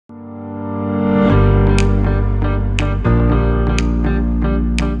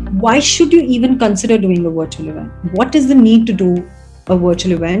why should you even consider doing a virtual event? What is the need to do a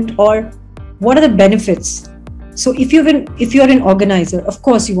virtual event, or what are the benefits? So if you're an organizer, of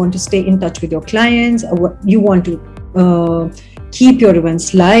course you want to stay in touch with your clients, or you want to keep your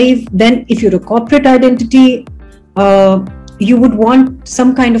events live. Then if you're a corporate identity, you would want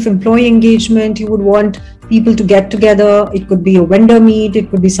some kind of employee engagement. You would want people to get together. It could be a vendor meet, it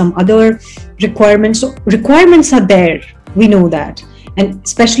could be some other requirements. So requirements are there, we know that. And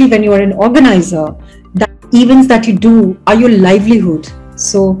especially when you are an organizer, the events that you do are your livelihood.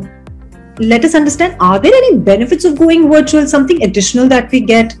 So let us understand, are there any benefits of going virtual, something additional that we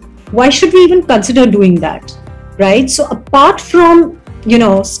get? Why should we even consider doing that, right? So apart from,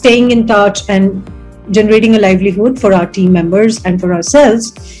 staying in touch and generating a livelihood for our team members and for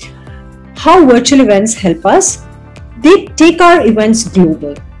ourselves, how virtual events help us? They take our events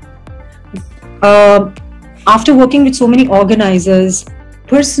global. After working with so many organizers,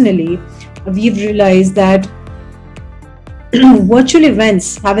 personally, we've realized that virtual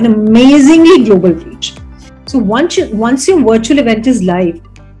events have an amazingly global reach. So once your virtual event is live,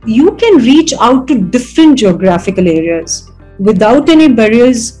 you can reach out to different geographical areas without any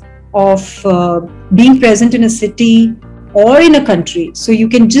barriers of being present in a city or in a country. So you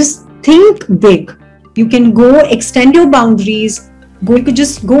can just think big. You can go extend your boundaries. You could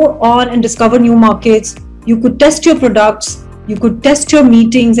just go on and discover new markets. You could test your products. You could test your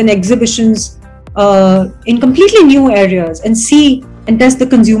meetings and exhibitions in completely new areas and see and test the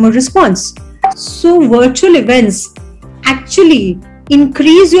consumer response. So virtual events actually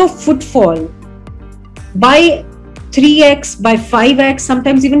increase your footfall by 3x, by 5x,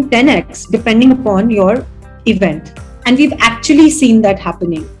 sometimes even 10x, depending upon your event. And we've actually seen that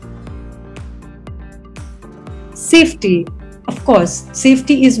happening. Safety. Of course,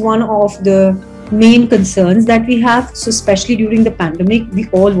 safety is one of the main concerns that we have. So especially during the pandemic, we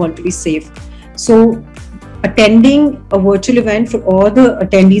all want to be safe. So attending a virtual event for all the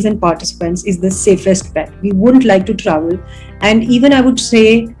attendees and participants is the safest bet. We wouldn't like to travel. And even I would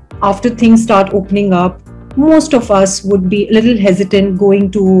say, after things start opening up, most of us would be a little hesitant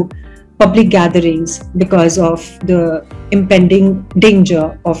going to public gatherings because of the impending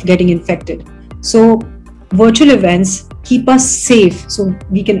danger of getting infected. So virtual events keep us safe, so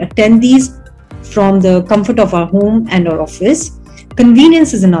we can attend these from the comfort of our home and our office.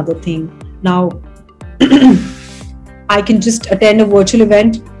 Convenience is another thing. Now, I can just attend a virtual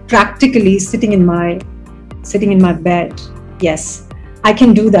event practically sitting in my bed. Yes, I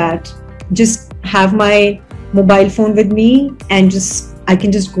can do that. Just have my mobile phone with me and I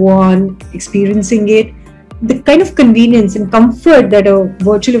can just go on experiencing it. The kind of convenience and comfort that a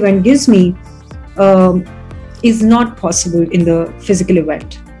virtual event gives me is not possible in the physical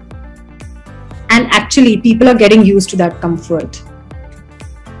event. And actually, people are getting used to that comfort.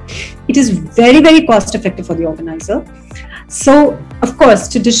 It is very, very cost effective for the organizer. So, of course,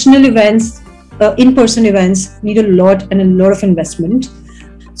 traditional events, in-person events need a lot of investment.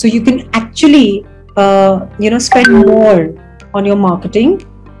 So you can actually, spend more on your marketing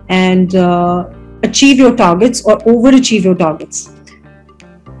and achieve your targets or overachieve your targets.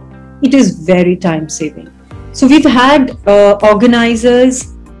 It is very time saving. So we've had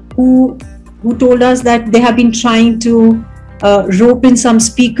organizers who told us that they have been trying to rope in some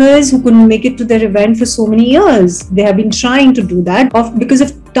speakers who couldn't make it to their event for so many years. They have been trying to do that because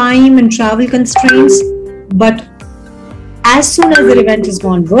of time and travel constraints. But as soon as their event has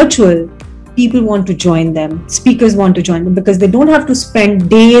gone virtual, people want to join them. Speakers want to join them because they don't have to spend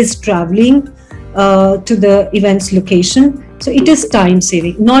days traveling to the event's location. So it is time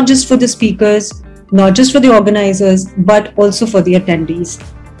saving, not just for the speakers, not just for the organizers, but also for the attendees.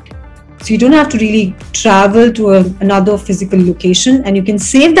 So you don't have to really travel to another physical location, and you can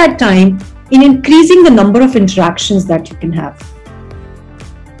save that time in increasing the number of interactions that you can have.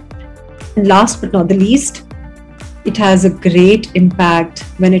 And last but not the least, it has a great impact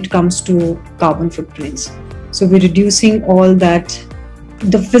when it comes to carbon footprints. So we're reducing all that,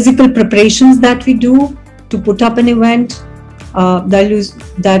 the physical preparations that we do to put up an event,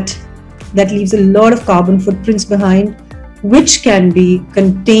 that leaves a lot of carbon footprints behind, which can be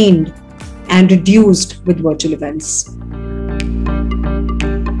contained and reduced with virtual events.